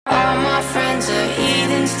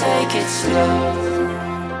feelings, take it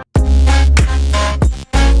slow.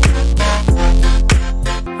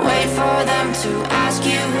 Wait for them to ask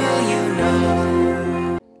you who you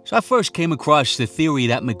know. So I first came across the theory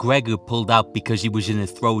that McGregor pulled out because he was in the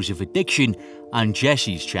throes of addiction on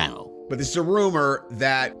Jesse's channel. But this is a rumor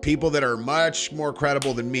that people that are much more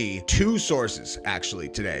credible than me, two sources actually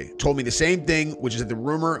today, told me the same thing, which is that the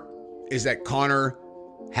rumor is that Conor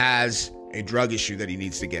has a drug issue that he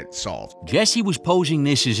needs to get solved. Jesse was posing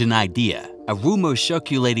this as an idea, a rumor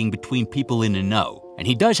circulating between people in the know, and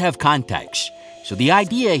he does have contacts. So the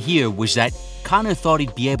idea here was that Conor thought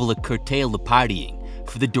he'd be able to curtail the partying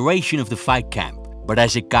for the duration of the fight camp. But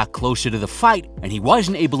as it got closer to the fight and he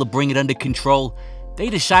wasn't able to bring it under control, they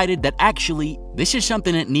decided that actually this is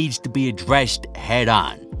something that needs to be addressed head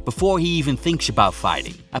on before he even thinks about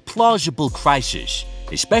fighting. A plausible crisis,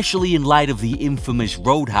 especially in light of the infamous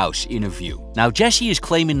Roadhouse interview. Now, Jesse is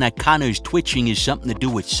claiming that Conor's twitching is something to do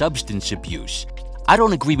with substance abuse. I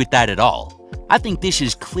don't agree with that at all. I think this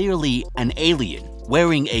is clearly an alien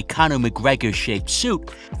wearing a Conor McGregor-shaped suit,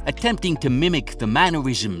 attempting to mimic the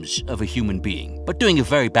mannerisms of a human being, but doing a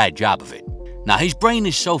very bad job of it. Now, his brain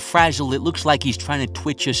is so frazzled it looks like he's trying to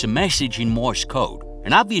twitch us a message in Morse code.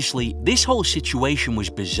 And obviously, this whole situation was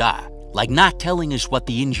bizarre, like not telling us what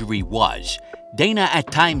the injury was. Dana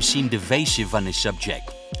at times seemed evasive on the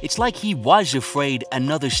subject. It's like he was afraid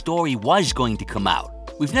another story was going to come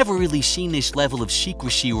out. We've never really seen this level of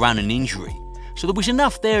secrecy around an injury, so there was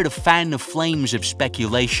enough there to fan the flames of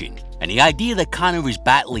speculation. And the idea that Conor is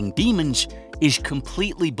battling demons is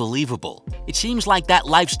completely believable. It seems like that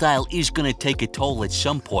lifestyle is going to take a toll at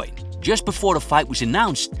some point. Just before the fight was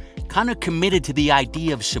announced, Conor committed to the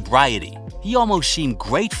idea of sobriety. He almost seemed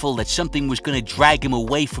grateful that something was going to drag him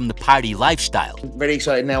away from the party lifestyle. Very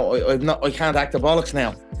excited now. I can't act the bollocks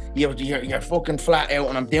now. You're fucking flat out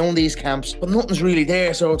and I'm doing these camps, but nothing's really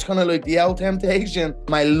there, so it's kind of like the old temptation.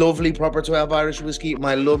 My lovely proper 12 Irish whiskey,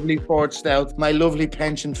 my lovely port stout, my lovely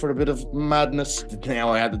penchant for a bit of madness. Now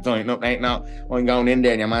I had to do it. No, I'm going in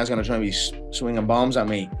there and your man's going to try and be swinging bombs at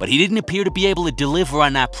me. But he didn't appear to be able to deliver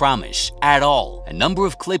on that promise at all. A number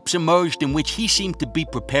of clips emerged in which he seemed to be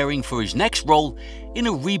preparing for his next role in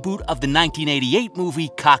a reboot of the 1988 movie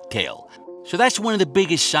Cocktail. So that's one of the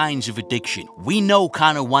biggest signs of addiction. We know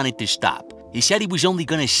Conor wanted to stop. He said he was only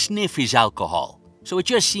going to sniff his alcohol, so it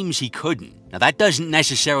just seems he couldn't. Now that doesn't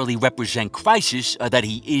necessarily represent crisis or that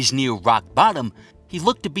he is near rock bottom. He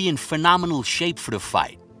looked to be in phenomenal shape for the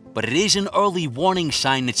fight, but it is an early warning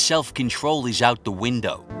sign that self-control is out the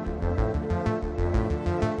window.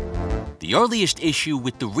 The earliest issue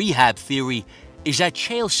with the rehab theory is that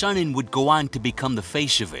Chael Sonnen would go on to become the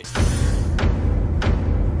face of it,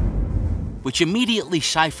 which immediately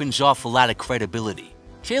siphons off a lot of credibility.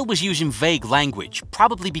 Chael was using vague language,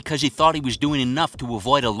 probably because he thought he was doing enough to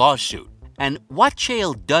avoid a lawsuit. And what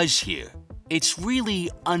Chael does here, it's really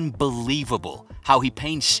unbelievable how he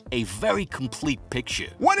paints a very complete picture.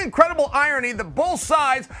 What incredible irony that both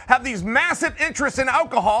sides have these massive interests in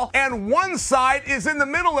alcohol, and one side is in the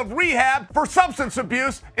middle of rehab for substance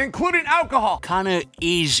abuse, including alcohol. Conor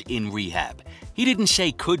is in rehab. He didn't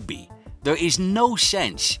say could be. There is no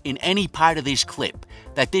sense in any part of this clip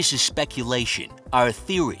that this is speculation or a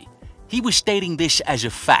theory. He was stating this as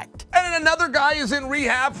a fact. And another guy is in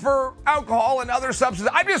rehab for alcohol and other substances.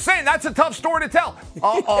 I'm just saying, that's a tough story to tell.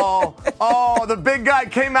 Oh, the big guy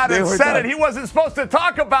came out and said it. He wasn't supposed to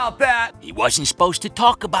talk about that. He wasn't supposed to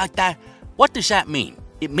talk about that? What does that mean?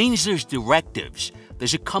 It means there's directives,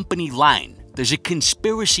 there's a company line, there's a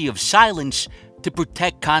conspiracy of silence to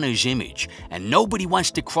protect Conor's image, and nobody wants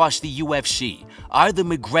to cross the UFC or the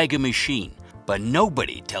McGregor machine, but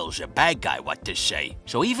nobody tells a bad guy what to say.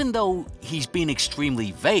 So even though he's been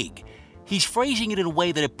extremely vague, he's phrasing it in a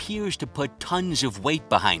way that appears to put tons of weight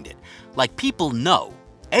behind it. Like people know,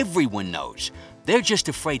 everyone knows, they're just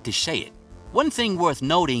afraid to say it. One thing worth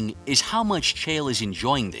noting is how much Chael is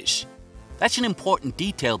enjoying this. That's an important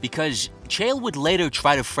detail because Chael would later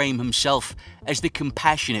try to frame himself as the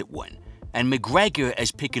compassionate one, and McGregor as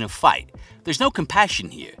picking a fight. There's no compassion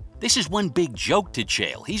here. This is one big joke to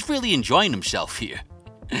Chael. He's really enjoying himself here.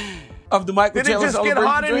 Of the Michael Did it just get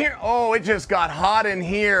hot in here? Oh, it just got hot in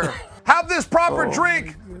here. Have this proper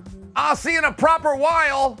drink. I'll see you in a proper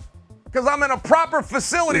while, because I'm in a proper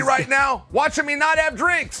facility right now, watching me not have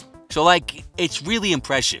drinks. So like, it's really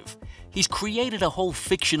impressive. He's created a whole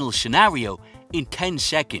fictional scenario in 10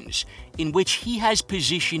 seconds in which he has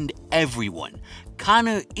positioned everyone.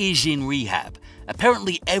 Conor is in rehab.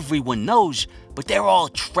 Apparently everyone knows, but they're all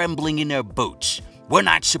trembling in their boots. We're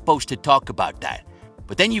not supposed to talk about that.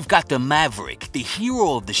 But then you've got the Maverick, the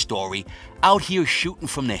hero of the story, out here shooting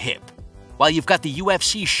from the hip. while you've got the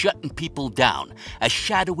UFC shutting people down, a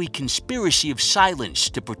shadowy conspiracy of silence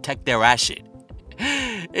to protect their asset.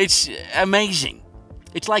 It's amazing.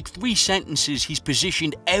 It's like 3 sentences he's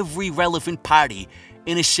positioned every relevant party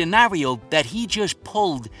in a scenario that he just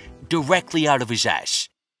pulled directly out of his ass.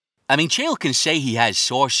 I mean, Chael can say he has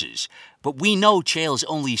sources, but we know Chael's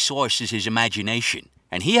only source is his imagination.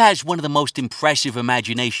 And he has one of the most impressive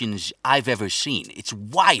imaginations I've ever seen. It's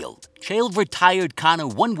wild. Chael retired Conor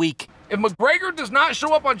 1 week. If McGregor does not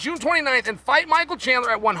show up on June 29th and fight Michael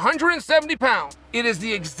Chandler at 170 pounds, it is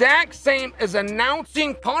the exact same as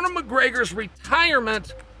announcing Conor McGregor's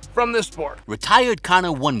retirement from this sport. Retired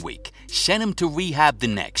Conor 1 week, sent him to rehab the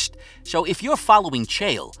next. So if you're following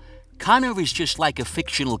Chael, Conor is just like a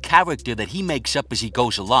fictional character that he makes up as he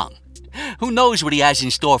goes along. Who knows what he has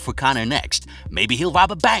in store for Conor next? Maybe he'll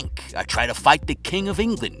rob a bank or try to fight the King of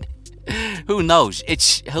England. Who knows?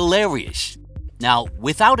 It's hilarious. Now,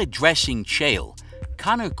 without addressing Chael,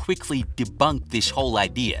 Conor quickly debunked this whole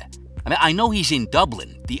idea. I mean, I know he's in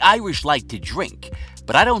Dublin. The Irish like to drink,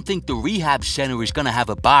 but I don't think the rehab center is going to have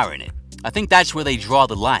a bar in it. I think that's where they draw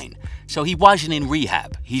the line. So he wasn't in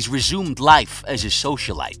rehab. He's resumed life as a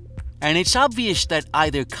socialite. And it's obvious that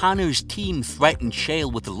either Conor's team threatened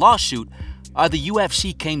Chael with a lawsuit or the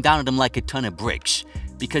UFC came down at him like a ton of bricks,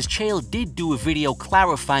 because Chael did do a video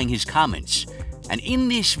clarifying his comments. And in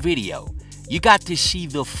this video, you got to see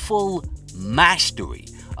the full mastery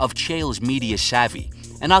of Chael's media savvy.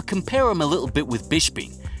 And I'll compare him a little bit with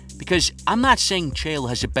Bisping, because I'm not saying Chael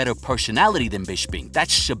has a better personality than Bisping.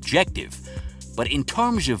 That's subjective. But in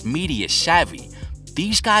terms of media savvy,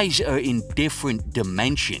 these guys are in different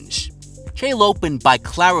dimensions. Chael opened by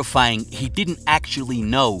clarifying he didn't actually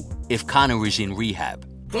know if Conor is in rehab.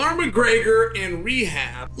 Conor McGregor in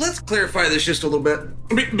rehab. Let's clarify this just a little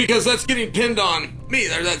bit, because that's getting pinned on me,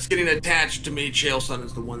 or that's getting attached to me. Chael Sonnen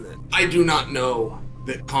is the one that I do not know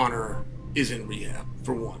that Conor is in rehab,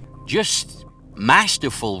 for one. Just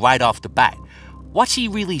masterful right off the bat. What's he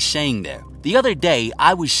really saying there? The other day,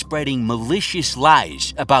 I was spreading malicious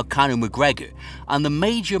lies about Conor McGregor on the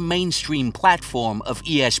major mainstream platform of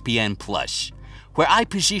ESPN+, where I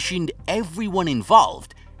positioned everyone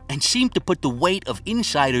involved and seemed to put the weight of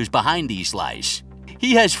insiders behind these lies.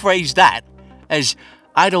 He has phrased that as,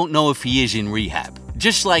 I don't know if he is in rehab,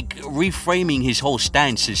 just like reframing his whole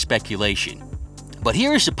stance as speculation. But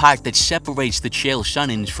here is the part that separates the Chael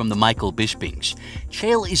Sonnens from the Michael Bispings.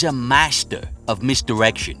 Chael is a master of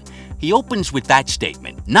misdirection. He opens with that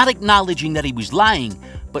statement, not acknowledging that he was lying,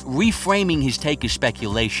 but reframing his take as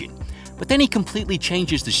speculation. But then he completely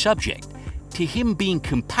changes the subject to him being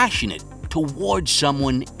compassionate towards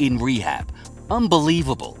someone in rehab.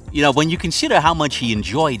 Unbelievable. You know, when you consider how much he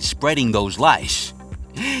enjoyed spreading those lies.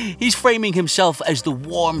 He's framing himself as the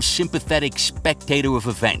warm, sympathetic spectator of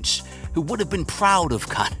events who would have been proud of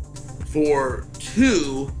Conor. For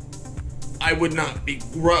two, I would not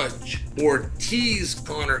begrudge or tease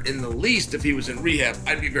Conor in the least if he was in rehab.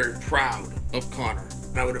 I'd be very proud of Conor.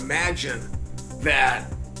 And I would imagine that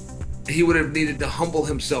he would have needed to humble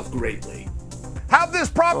himself greatly. Have this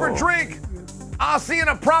proper drink. I'll see you in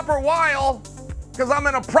a proper while, because I'm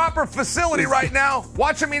in a proper facility right now,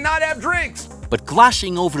 watching me not have drinks. But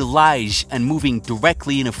glossing over the lies and moving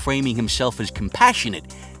directly into framing himself as compassionate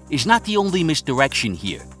is not the only misdirection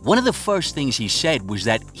here. One of the first things he said was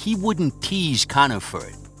that he wouldn't tease Conor for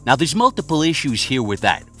it. Now, there's multiple issues here with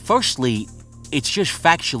that. Firstly, it's just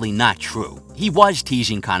factually not true. He was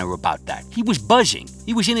teasing Conor about that. He was buzzing.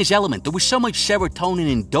 He was in his element. There was so much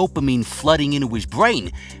serotonin and dopamine flooding into his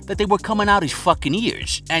brain that they were coming out his fucking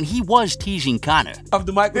ears. And he was teasing Conor. Of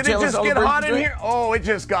the Michael Did it Chandler just get hot in drink? here? Oh, it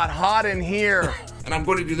just got hot in here. And I'm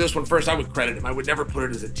going to do this one first. I would credit him. I would never put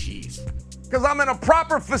it as a tease. Because I'm in a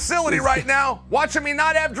proper facility right now, watching me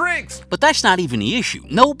not have drinks. But that's not even the issue.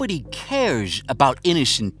 Nobody cares about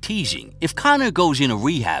innocent teasing. If Conor goes in a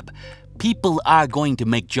rehab, people are going to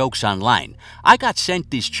make jokes online. I got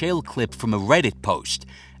sent this Chael clip from a Reddit post,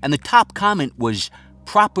 and the top comment was,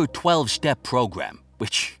 proper 12-step program,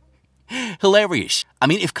 which, hilarious. I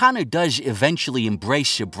mean, if Conor does eventually embrace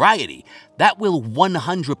sobriety, that will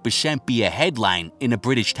 100% be a headline in a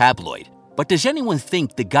British tabloid. But does anyone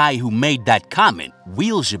think the guy who made that comment,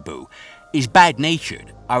 Weelzebub, is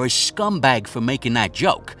bad-natured or a scumbag for making that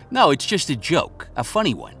joke? No, it's just a joke, a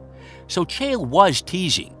funny one. So Chael was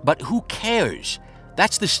teasing, but who cares?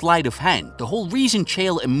 That's the sleight of hand. The whole reason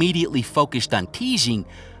Chael immediately focused on teasing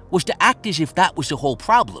was to act as if that was the whole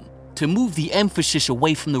problem, to move the emphasis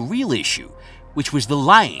away from the real issue, which was the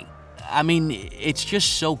lying. I mean, it's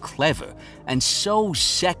just so clever and so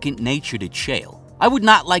second nature to Chael. I would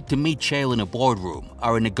not like to meet Chael in a boardroom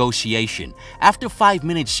or a negotiation. After 5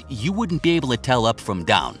 minutes, you wouldn't be able to tell up from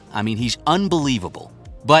down. I mean, he's unbelievable.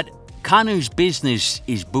 But Conor's business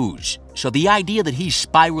is booze, so the idea that he's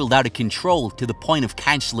spiraled out of control to the point of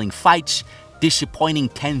cancelling fights, disappointing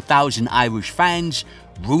 10,000 Irish fans,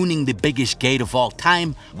 ruining the biggest gate of all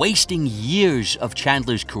time, wasting years of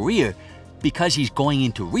Chandler's career because he's going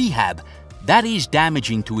into rehab, that is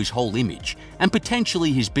damaging to his whole image, and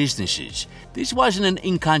potentially his businesses. This wasn't an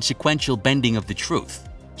inconsequential bending of the truth.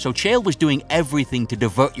 So Chael was doing everything to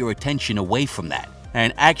divert your attention away from that,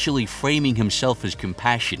 and actually framing himself as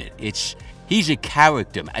compassionate. He's a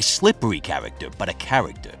character, a slippery character, but a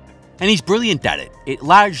character. And he's brilliant at it. It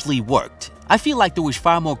largely worked. I feel like there was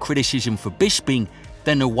far more criticism for Bisping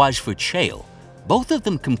than there was for Chael. Both of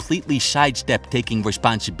them completely sidestepped taking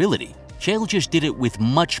responsibility. Chael just did it with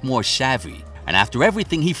much more savvy. And after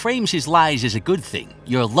everything, he frames his lies as a good thing.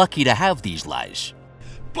 You're lucky to have these lies.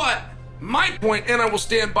 But my point, and I will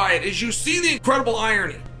stand by it, is you see the incredible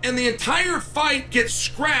irony. And the entire fight gets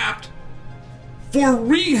scrapped for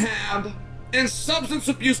rehab and substance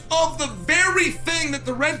abuse of the very thing that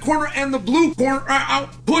the red corner and the blue corner are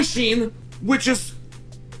out pushing, which is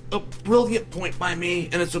a brilliant point by me,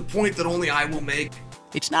 and it's a point that only I will make.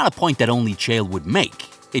 It's not a point that only Chael would make.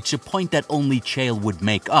 It's a point that only Chael would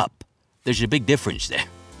make up. There's a big difference there.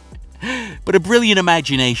 But a brilliant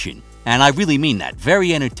imagination, and I really mean that.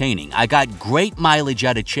 Very entertaining. I got great mileage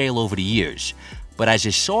out of Chael over the years. But as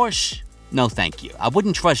a source, no thank you. I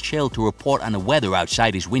wouldn't trust Chael to report on the weather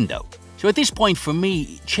outside his window. So at this point for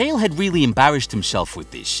me, Chael had really embarrassed himself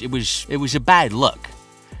with this. It was a bad look.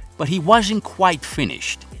 But he wasn't quite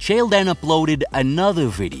finished. Chael then uploaded another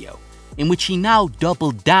video in which he now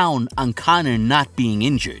doubled down on Conor not being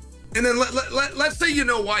injured. And then let's say you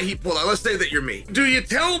know why he pulled out. Let's say that you're me. Do you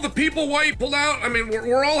tell the people why he pulled out? I mean,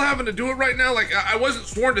 we're all having to do it right now. Like, I wasn't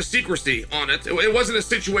sworn to secrecy on it. It wasn't a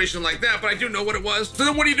situation like that, but I do know what it was. So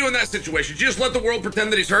then what do you do in that situation? Do you just let the world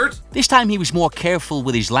pretend that he's hurt? This time he was more careful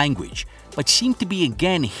with his language, but seemed to be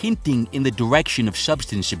again hinting in the direction of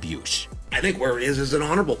substance abuse. I think where it is an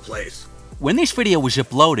honorable place. When this video was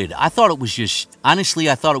uploaded, I thought it was honestly,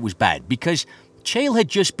 I thought it was bad because Chael had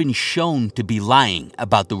just been shown to be lying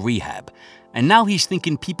about the rehab, and now he's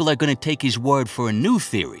thinking people are going to take his word for a new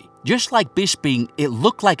theory. Just like Bisping, it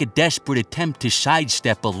looked like a desperate attempt to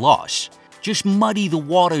sidestep a loss. Just muddy the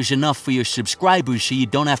waters enough for your subscribers so you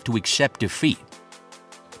don't have to accept defeat.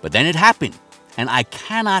 But then it happened, and I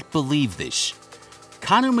cannot believe this.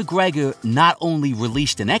 Conor McGregor not only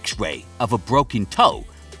released an X-ray of a broken toe,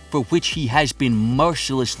 for which he has been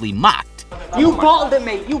mercilessly mocked. You bottled it,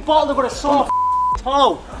 mate. You bottled it with a sore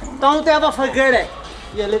toe. Don't ever forget it,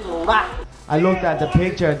 you little rat. I looked at the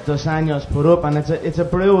picture Dos Anjos put up, and it's a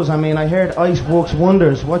bruise. I mean, I heard ice works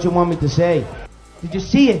wonders. What do you want me to say? Did you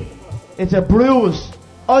see it? It's a bruise.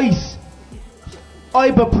 Ice.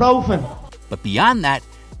 Ibuprofen. But beyond that,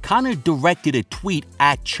 Conor directed a tweet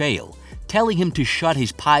at Chael, telling him to shut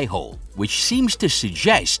his pie hole, which seems to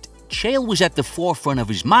suggest Chael was at the forefront of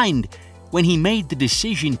his mind when he made the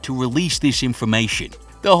decision to release this information.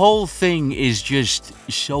 The whole thing is just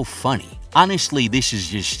so funny. Honestly, this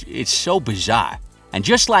is it's so bizarre. And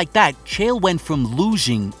just like that, Chael went from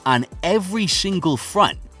losing on every single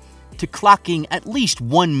front to clocking at least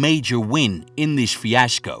one major win in this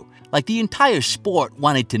fiasco. Like the entire sport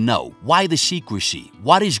wanted to know, why the secrecy?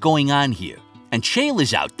 What is going on here? And Chael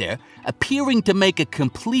is out there, appearing to make a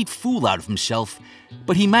complete fool out of himself,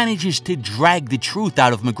 but he manages to drag the truth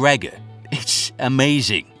out of McGregor. It's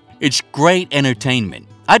amazing. It's great entertainment.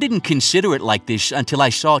 I didn't consider it like this until I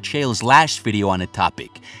saw Chael's last video on the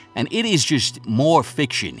topic, and it is just more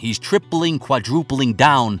fiction. He's tripling, quadrupling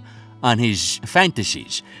down on his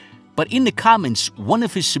fantasies. But in the comments, one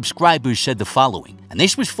of his subscribers said the following, and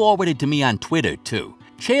this was forwarded to me on Twitter too.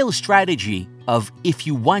 Chael's strategy of, if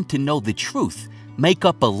you want to know the truth, make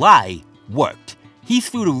up a lie, worked. He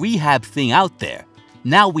threw the rehab thing out there.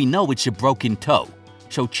 Now we know it's a broken toe.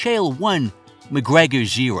 So Chael 1, McGregor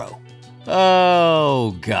 0.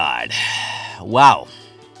 Oh, God. Wow.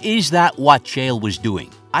 Is that what Chael was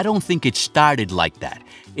doing? I don't think it started like that.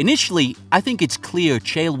 Initially, I think it's clear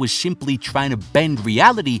Chael was simply trying to bend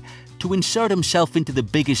reality to insert himself into the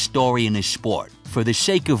biggest story in his sport, for the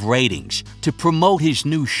sake of ratings, to promote his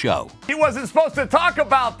new show. He wasn't supposed to talk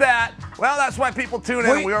about that. Well, that's why people tune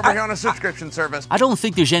in. We're over here on a subscription service. I don't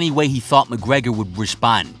think there's any way he thought McGregor would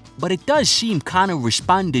respond, but it does seem Conor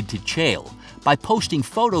responded to Chael by posting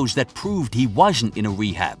photos that proved he wasn't in a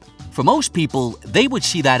rehab. For most people, they would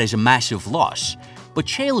see that as a massive loss, but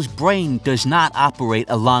Chael's brain does not operate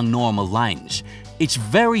along normal lines. it's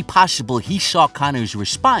very possible he saw Conor's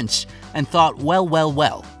response and thought, well,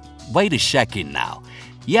 wait a second now.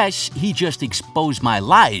 Yes, he just exposed my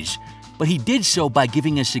lies, but he did so by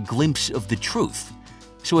giving us a glimpse of the truth.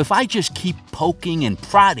 So if I just keep poking and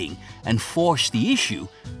prodding and force the issue,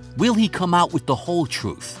 will he come out with the whole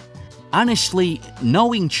truth? Honestly,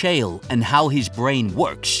 knowing Chael and how his brain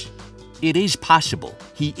works, it is possible.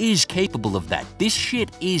 He is capable of that. This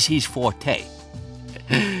shit is his forte.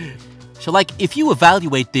 So like, if you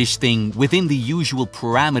evaluate this thing within the usual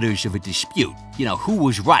parameters of a dispute, you know, who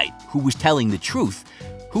was right, who was telling the truth,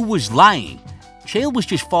 who was lying, Chael was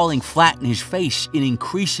just falling flat in his face in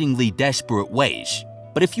increasingly desperate ways.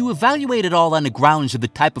 But if you evaluate it all on the grounds of the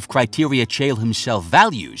type of criteria Chael himself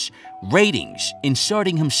values, ratings,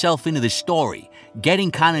 inserting himself into the story,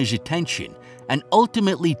 getting Conor's attention, and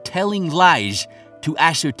ultimately telling lies to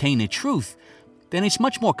ascertain the truth, then it's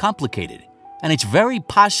much more complicated. And it's very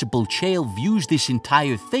possible Chael views this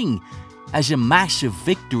entire thing as a massive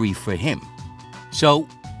victory for him. So,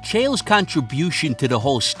 Chael's contribution to the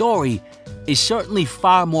whole story is certainly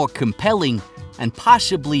far more compelling and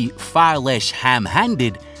possibly far less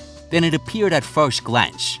ham-handed than it appeared at first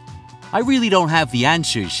glance. I really don't have the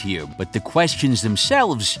answers here, but the questions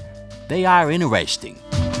themselves, they are interesting.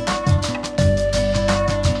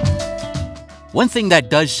 One thing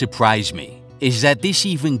that does surprise me is that this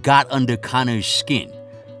even got under Conor's skin.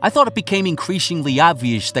 I thought it became increasingly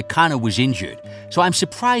obvious that Conor was injured, so I'm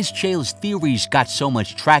surprised Chael's theories got so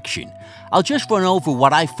much traction. I'll just run over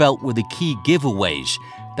what I felt were the key giveaways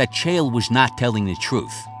that Chael was not telling the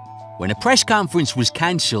truth. When a press conference was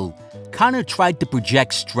cancelled, Conor tried to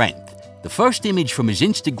project strength. The first image from his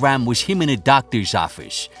Instagram was him in a doctor's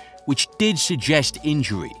office, which did suggest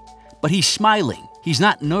injury. But he's smiling. He's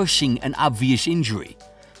not nursing an obvious injury.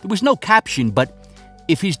 There was no caption, but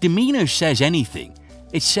if his demeanor says anything,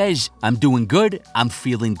 it says, I'm doing good, I'm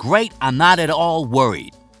feeling great, I'm not at all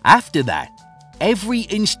worried. After that, every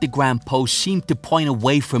Instagram post seemed to point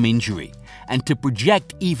away from injury and to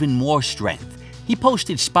project even more strength. He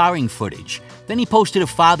posted sparring footage, then he posted a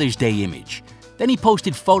Father's Day image, then he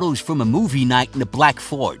posted photos from a movie night in the Black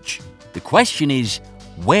Forge. The question is,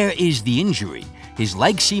 where is the injury? His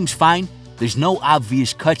leg seems fine, there's no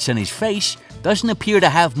obvious cuts on his face, doesn't appear to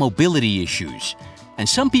have mobility issues. And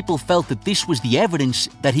some people felt that this was the evidence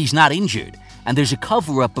that he's not injured, and there's a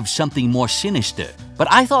cover-up of something more sinister. But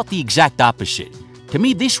I thought the exact opposite. To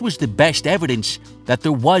me, this was the best evidence that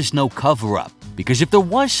there was no cover-up. Because if there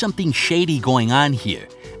was something shady going on here,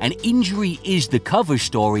 and injury is the cover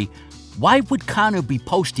story, why would Conor be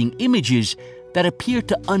posting images that appear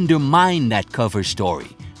to undermine that cover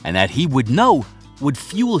story, and that he would know would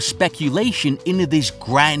fuel speculation into this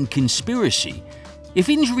grand conspiracy? If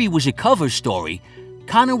injury was a cover story,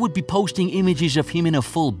 Conor would be posting images of him in a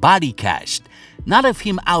full body cast, not of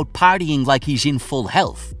him out partying like he's in full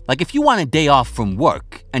health. Like if you want a day off from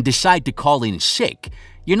work and decide to call in sick,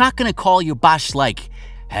 you're not gonna call your boss like,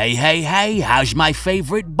 hey, how's my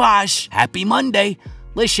favorite boss? Happy Monday.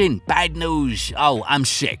 Listen, bad news. Oh, I'm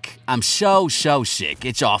sick. I'm so sick.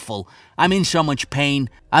 It's awful. I'm in so much pain.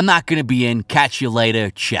 I'm not gonna be in. Catch you later.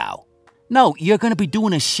 Ciao. No, you're gonna be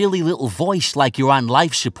doing a silly little voice like you're on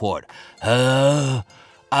life support.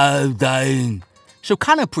 I'm dying. So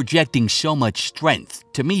Conor projecting so much strength,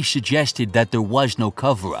 to me, suggested that there was no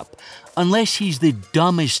cover-up, unless he's the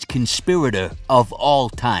dumbest conspirator of all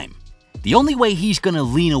time. The only way he's gonna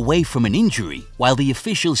lean away from an injury, while the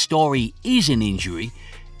official story is an injury,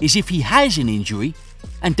 is if he has an injury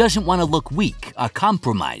and doesn't want to look weak or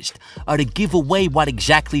compromised, or to give away what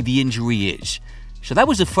exactly the injury is. So that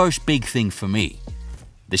was the first big thing for me.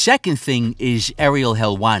 The second thing is Ariel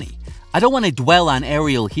Helwani. I don't want to dwell on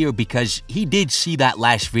Ariel here because he did see that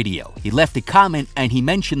last video. He left a comment and he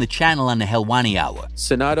mentioned the channel on the Helwani Hour.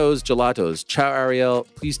 Sonatos Gelatos. Ciao, Ariel.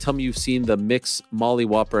 Please tell me you've seen the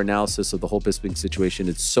MixedMollyWhoppery analysis of the whole Bisping situation.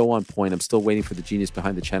 It's so on point. I'm still waiting for the genius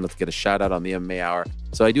behind the channel to get a shout out on the MMA Hour.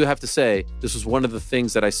 So I do have to say, this was one of the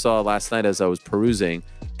things that I saw last night as I was perusing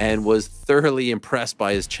and was thoroughly impressed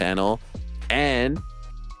by his channel and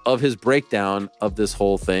of his breakdown of this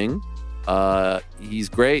whole thing. He's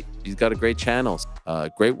great. He's got a great channel.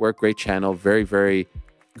 Great work, great channel. Very, very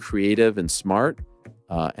creative and smart.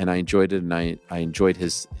 And I enjoyed it, and I enjoyed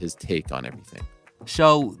his take on everything.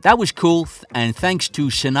 So that was cool, and thanks to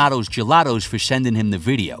Sonatos Gelatos for sending him the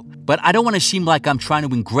video. But I don't want to seem like I'm trying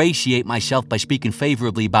to ingratiate myself by speaking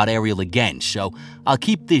favorably about Ariel again, so I'll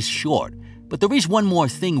keep this short. But there is one more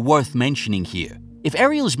thing worth mentioning here. If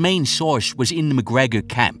Ariel's main source was in the McGregor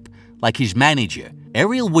camp, like his manager,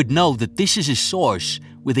 Ariel would know that this is a source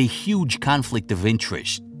with a huge conflict of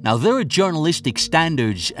interest. Now, there are journalistic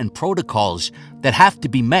standards and protocols that have to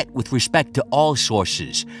be met with respect to all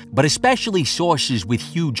sources, but especially sources with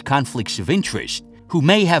huge conflicts of interest, who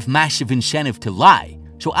may have massive incentive to lie.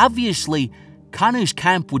 So obviously, Conor's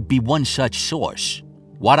camp would be one such source.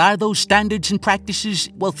 What are those standards and practices?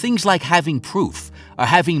 Well, things like having proof, or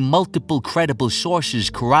having multiple credible sources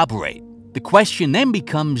corroborate. The question then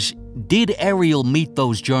becomes, did Ariel meet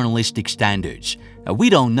those journalistic standards? Now, we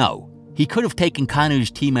don't know. He could have taken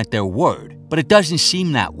Conor's team at their word, but it doesn't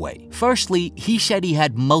seem that way. Firstly, he said he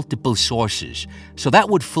had multiple sources, so that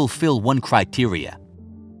would fulfill one criteria.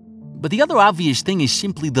 But the other obvious thing is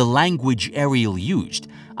simply the language Ariel used.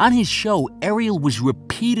 On his show, Ariel was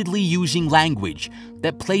repeatedly using language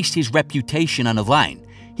that placed his reputation on the line.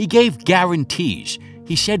 He gave guarantees.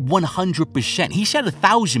 He said 100%. He said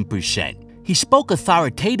 1,000%. He spoke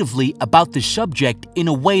authoritatively about the subject in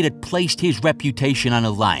a way that placed his reputation on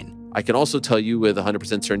the line. I can also tell you with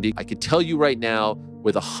 100% certainty, I could tell you right now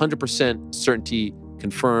with 100% certainty,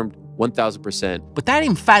 confirmed, 1,000%. But that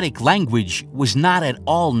emphatic language was not at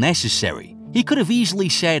all necessary. He could have easily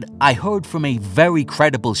said, I heard from a very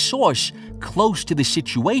credible source close to the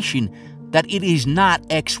situation that it is not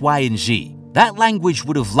X, Y, and Z. That language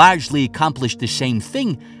would have largely accomplished the same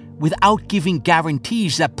thing without giving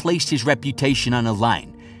guarantees that placed his reputation on the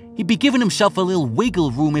line. He'd be giving himself a little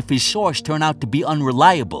wiggle room if his source turned out to be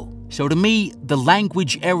unreliable. So to me, the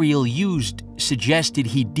language Ariel used suggested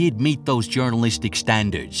he did meet those journalistic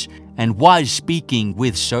standards and was speaking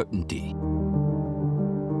with certainty.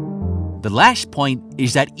 The last point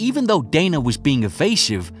is that even though Dana was being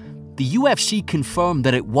evasive, the UFC confirmed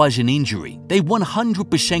that it was an injury. They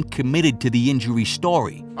 100% committed to the injury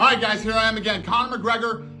story. All right, guys, here I am again. Conor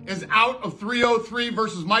McGregor is out of 303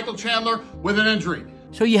 versus Michael Chandler with an injury.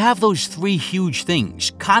 So you have those three huge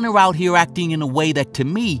things. Conor out here acting in a way that, to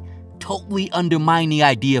me, totally undermined the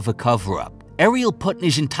idea of a cover-up. Ariel putting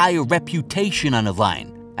his entire reputation on the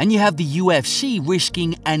line. And you have the UFC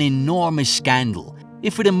risking an enormous scandal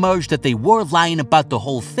if it emerged that they were lying about the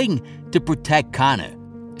whole thing to protect Conor.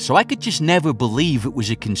 So I could just never believe it was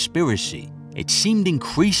a conspiracy. It seemed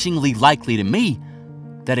increasingly likely to me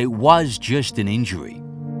that it was just an injury.